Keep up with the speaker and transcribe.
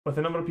With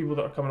the number of people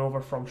that are coming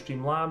over from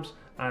Streamlabs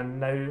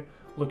and now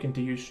looking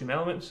to use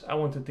StreamElements, I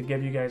wanted to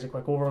give you guys a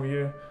quick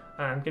overview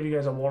and give you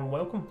guys a warm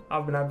welcome.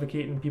 I've been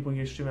advocating people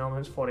use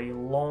StreamElements for a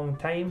long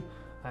time.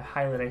 I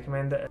highly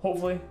recommend it.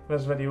 Hopefully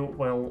this video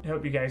will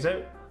help you guys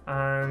out,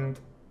 and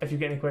if you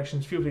get any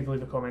questions, feel free to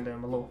leave a comment down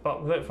below.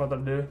 But without further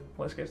ado,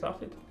 let's get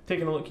started.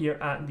 Taking a look here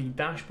at the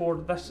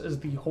dashboard, this is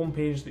the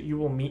homepage that you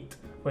will meet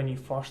when you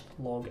first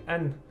log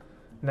in.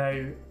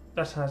 Now,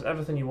 this has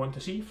everything you want to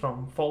see,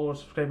 from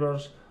followers,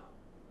 subscribers,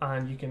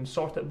 and you can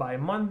sort it by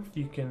month,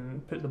 you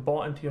can put the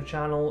bot into your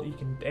channel, you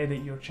can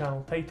edit your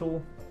channel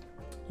title.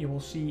 You will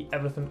see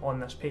everything on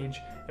this page.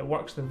 It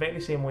works the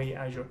very same way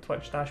as your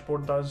Twitch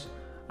dashboard does,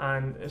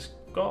 and it's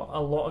got a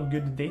lot of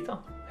good data.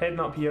 Heading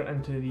up here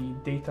into the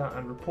data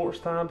and reports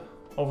tab,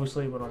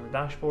 obviously we're on the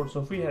dashboard, so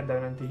if we head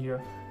down into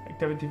here,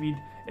 activity feed,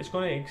 it's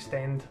going to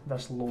extend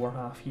this lower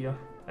half here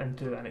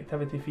into an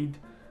activity feed,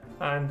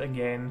 and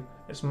again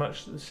it's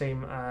much the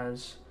same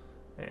as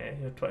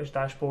your Twitch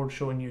dashboard,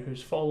 showing you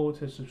who's followed,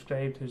 who's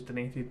subscribed, who's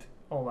donated,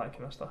 all that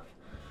kind of stuff.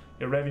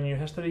 Your revenue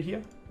history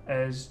here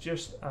is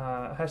just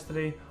a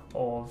history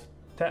of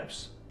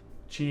tips,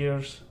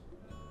 cheers,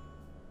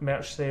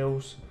 merch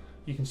sales.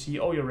 You can see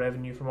all your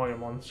revenue from all your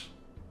months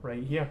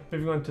right here.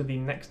 Moving on to the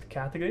next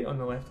category, on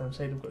the left hand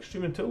side we've got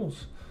streaming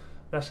tools.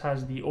 This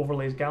has the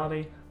overlays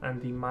gallery and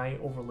the my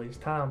overlays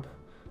tab.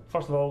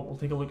 First of all, we'll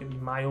take a look at the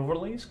my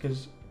overlays,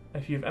 because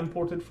if you've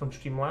imported from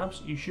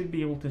Streamlabs, you should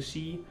be able to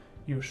see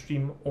your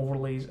stream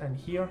overlays in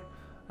here,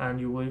 and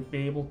you will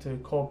be able to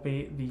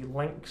copy the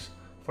links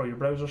for your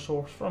browser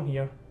source from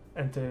here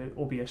into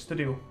OBS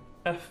Studio.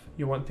 If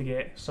you want to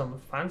get some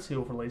fancy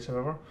overlays,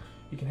 however,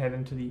 you can head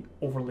into the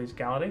overlays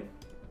gallery,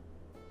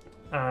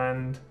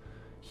 and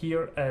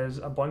here is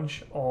a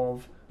bunch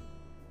of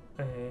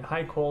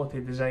high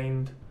quality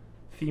designed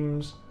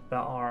themes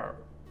that are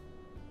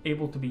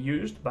able to be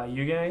used by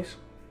you guys.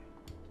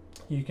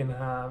 You can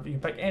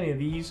pick any of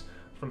these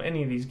from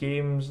any of these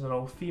games. They're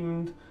all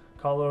themed,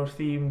 color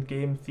themed,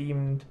 game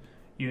themed,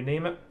 you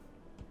name it.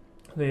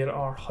 There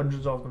are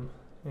hundreds of them.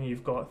 And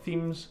you've got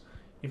themes,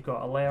 you've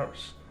got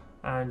alerts,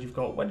 and you've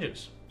got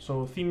widgets.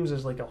 So themes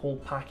is like a whole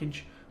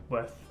package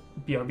with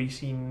BRB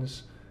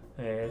scenes,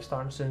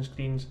 starting soon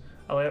screens.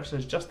 Alerts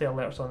is just the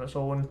alerts on its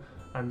own,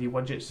 and the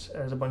widgets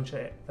is a bunch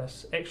of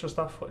this extra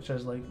stuff, which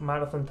is like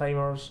marathon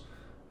timers,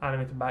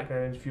 animated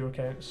backgrounds, viewer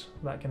counts,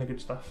 that kind of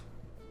good stuff.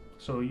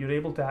 So you're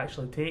able to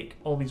actually take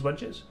all these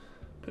widgets,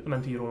 put them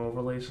into your own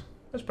overlays.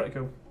 That's pretty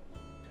cool.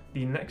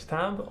 The next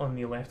tab on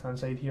the left hand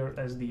side here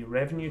is the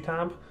revenue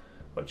tab,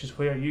 which is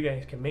where you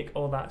guys can make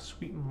all that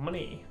sweet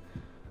money.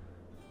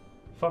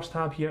 First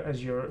tab here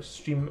is your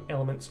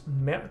StreamElements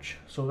merch.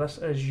 So this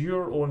is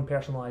your own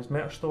personalized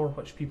merch store,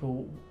 which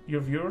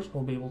your viewers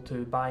will be able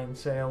to buy and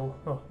sell.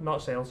 No,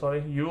 not sell,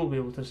 sorry. You will be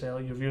able to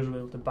sell, your viewers will be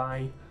able to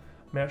buy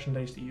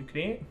merchandise that you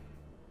create.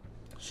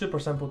 Super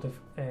simple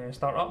to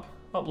start up.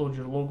 Upload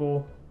your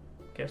logo,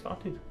 get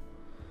started.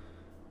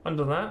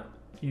 Under that,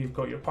 you've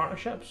got your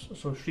partnerships.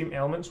 So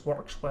StreamElements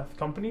works with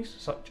companies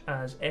such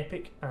as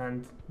Epic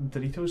and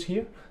Doritos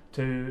here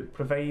to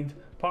provide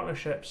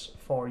partnerships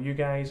for you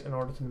guys in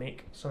order to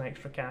make some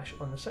extra cash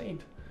on the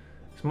side.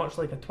 It's much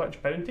like a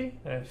Twitch bounty,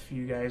 if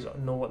you guys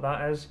know what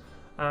that is,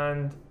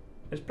 and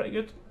it's pretty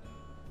good.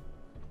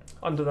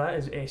 Under that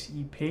is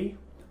SE Pay,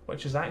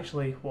 which is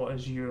actually what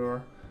is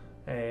your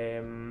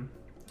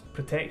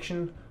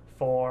protection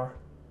for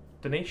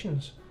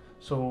donations.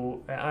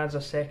 So it adds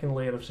a second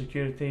layer of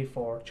security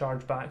for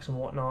chargebacks and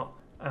whatnot.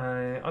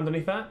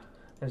 Underneath that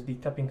is the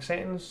tipping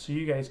settings, so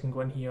you guys can go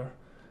in here,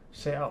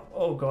 set up.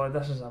 Oh god,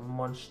 this is a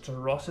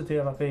monstrosity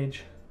of a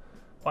page.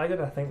 Why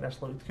did I think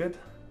this looked good?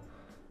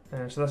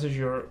 So this is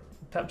your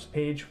tips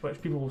page,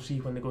 which people will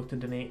see when they go to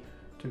donate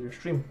to your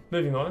stream.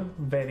 Moving on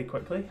very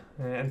quickly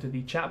into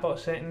the chatbot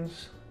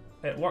settings.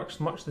 It works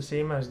much the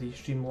same as the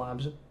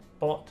Streamlabs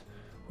bot,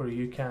 where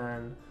you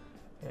can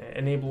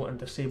enable and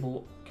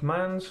disable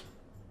commands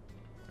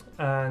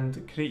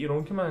and create your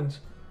own commands.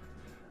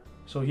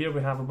 So here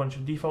we have a bunch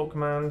of default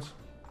commands.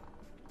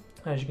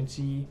 As you can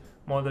see,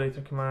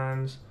 moderator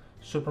commands,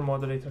 super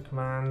moderator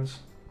commands,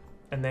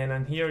 and then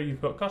in here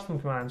you've got custom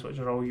commands, which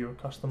are all your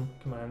custom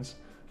commands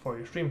for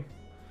your stream.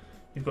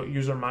 You've got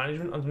user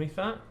management underneath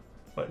that,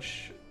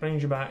 which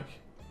brings you back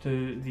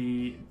to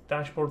the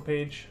dashboard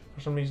page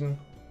for some reason.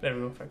 There we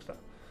go, fixed it.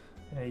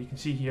 You can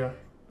see here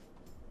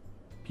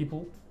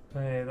people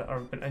that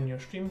are in your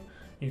stream.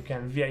 You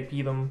can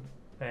VIP them,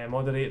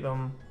 moderate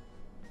them,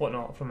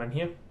 whatnot from in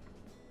here.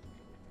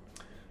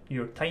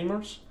 Your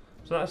timers,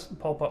 so that's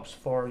pop-ups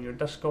for your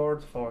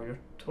Discord, for your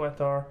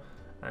Twitter,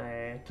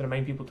 to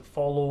remind people to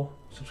follow,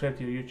 subscribe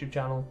to your YouTube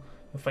channel.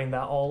 You'll find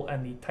that all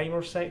in the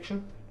timers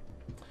section.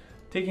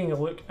 Taking a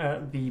look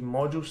at the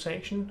module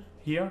section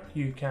here,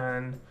 you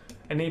can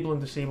enable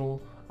and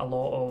disable a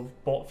lot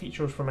of bot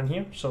features from in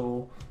here,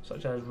 so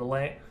such as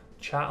roulette,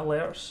 chat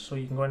alerts, so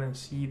you can go in and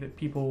see that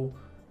people,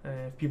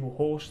 if people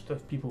host,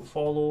 if people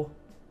follow,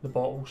 the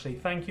bot will say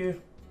thank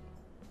you.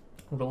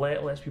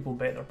 Roulette lets people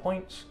bet their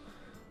points.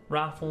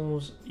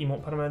 Raffles,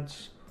 emote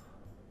pyramids,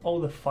 all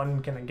the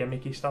fun kind of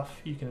gimmicky stuff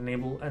you can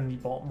enable in the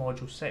bot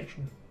modules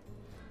section.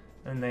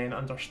 And then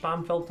under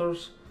spam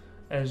filters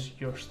is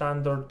your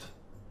standard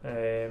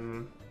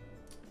kind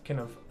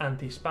of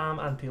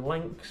anti-spam,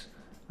 anti-links,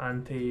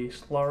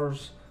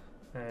 anti-slurs,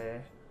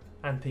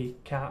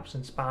 anti-caps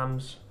and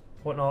spams,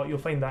 whatnot. You'll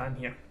find that in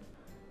here.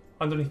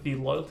 Underneath the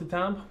loyalty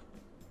tab,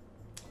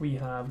 we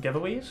have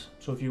giveaways.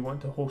 So if you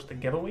want to host a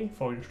giveaway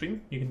for your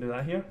stream, you can do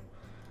that here.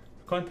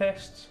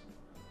 Contests.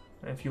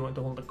 If you want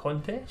to hold a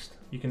contest,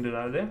 you can do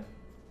that there.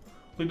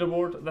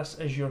 Leaderboard, this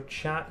is your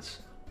chats,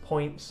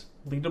 points,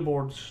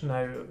 leaderboards.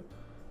 Now,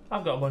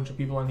 I've got a bunch of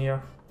people in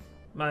here.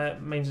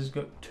 Mine's has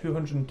got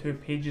 202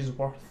 pages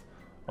worth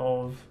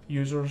of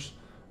users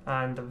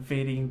and a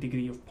varying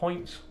degree of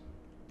points.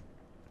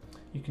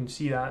 You can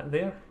see that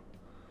there.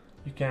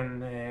 You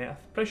can, I'm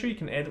pretty sure you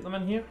can edit them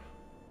in here.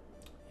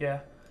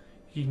 Yeah,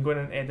 you can go in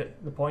and edit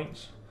the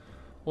points.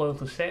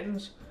 Loyalty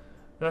settings,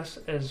 this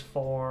is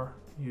for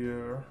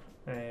your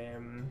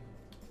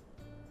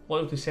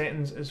loyalty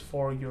settings is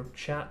for your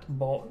chat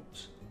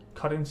bot's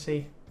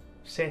currency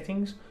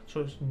settings,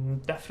 so it's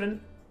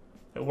different.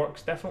 It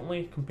works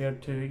differently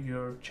compared to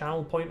your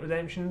channel point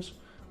redemptions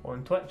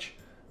on Twitch.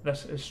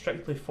 This is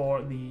strictly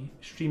for the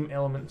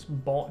StreamElements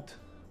bot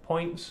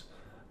points,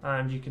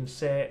 and you can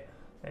set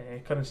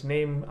currency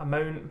name,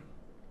 amount,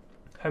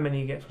 how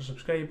many you get for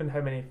subscribing,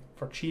 how many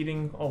for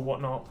cheering or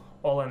whatnot,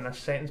 all in this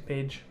settings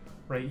page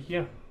right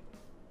here.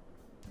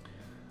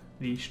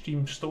 The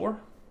Stream Store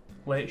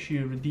lets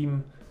you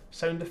redeem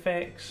sound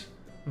effects,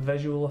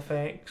 visual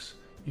effects.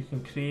 You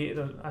can create,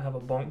 I have a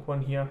bonk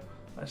one here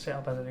that's set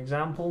up as an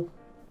example.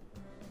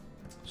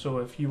 So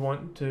if you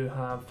want to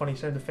have funny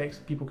sound effects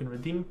that people can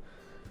redeem,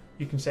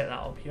 you can set that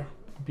up here.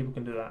 People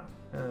can do that.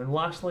 And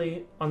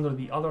lastly, under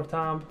the other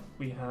tab,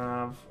 we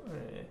have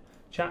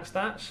chat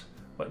stats,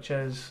 which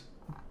is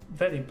a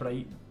very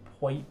bright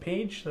white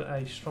page that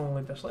I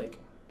strongly dislike.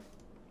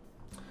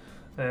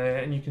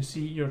 And you can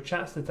see your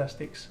chat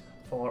statistics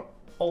for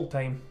all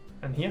time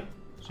in here.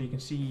 So you can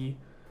see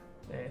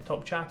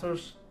top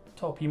chatters,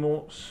 top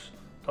emotes,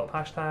 top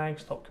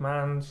hashtags, top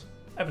commands,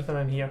 everything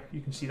in here, you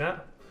can see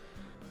that.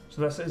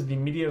 So this is the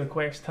media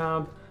request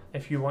tab.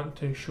 If you want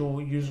to show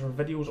user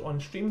videos on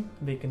stream,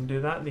 they can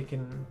do that. They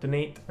can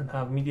donate and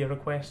have media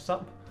requests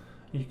up.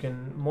 You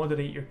can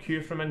moderate your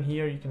queue from in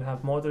here. You can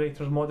have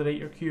moderators moderate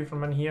your queue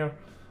from in here.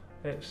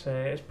 It's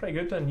pretty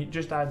good, and it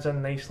just adds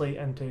in nicely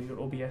into your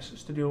OBS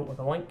studio with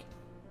a link.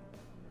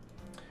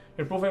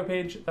 Your profile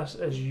page, this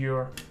is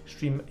your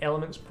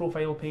StreamElements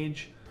profile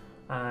page,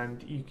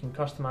 and you can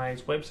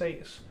customize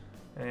websites,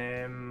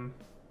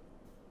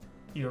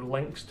 your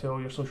links to all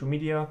your social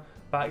media,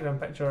 background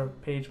picture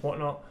page,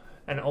 whatnot,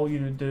 and all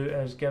you would do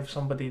is give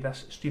somebody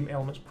this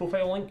StreamElements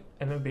profile link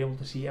and they'll be able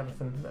to see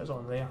everything that is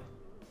on there.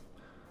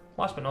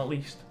 Last but not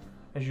least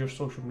is your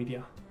social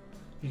media.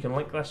 You can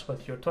link this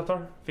with your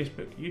Twitter,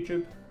 Facebook,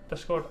 YouTube,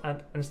 Discord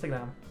and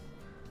Instagram.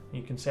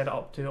 You can set it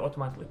up to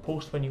automatically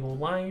post when you go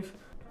live.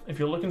 If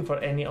you're looking for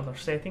any other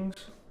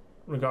settings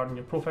regarding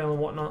your profile and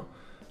whatnot,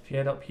 if you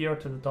head up here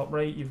to the top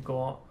right, you've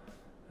got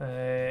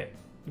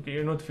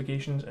your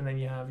notifications, and then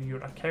you have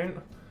your account.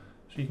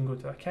 So you can go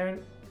to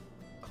account,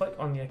 click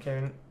on the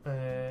account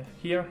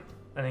here,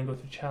 and then go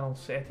to channel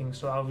settings.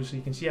 So obviously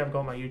you can see I've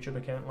got my YouTube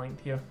account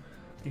linked here.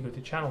 You go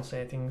to channel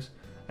settings,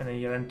 and then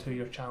you're into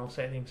your channel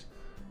settings.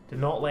 Do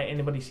not let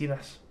anybody see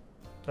this.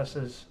 This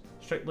is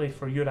strictly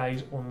for your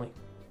eyes only.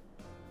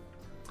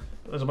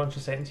 But there's a bunch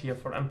of settings here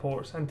for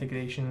imports,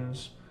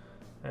 integrations,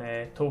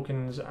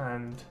 tokens,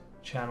 and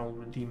channel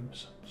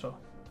redeems. So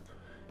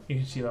you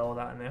can see all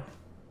that in there.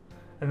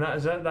 And that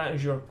is it. That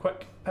is your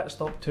quick pit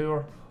stop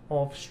tour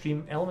of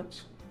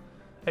StreamElements.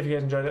 If you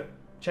guys enjoyed it,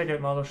 check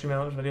out my other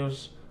StreamElements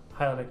videos.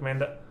 Highly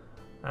recommend it.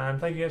 And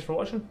thank you guys for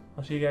watching.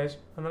 I'll see you guys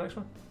in the next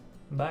one.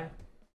 Bye.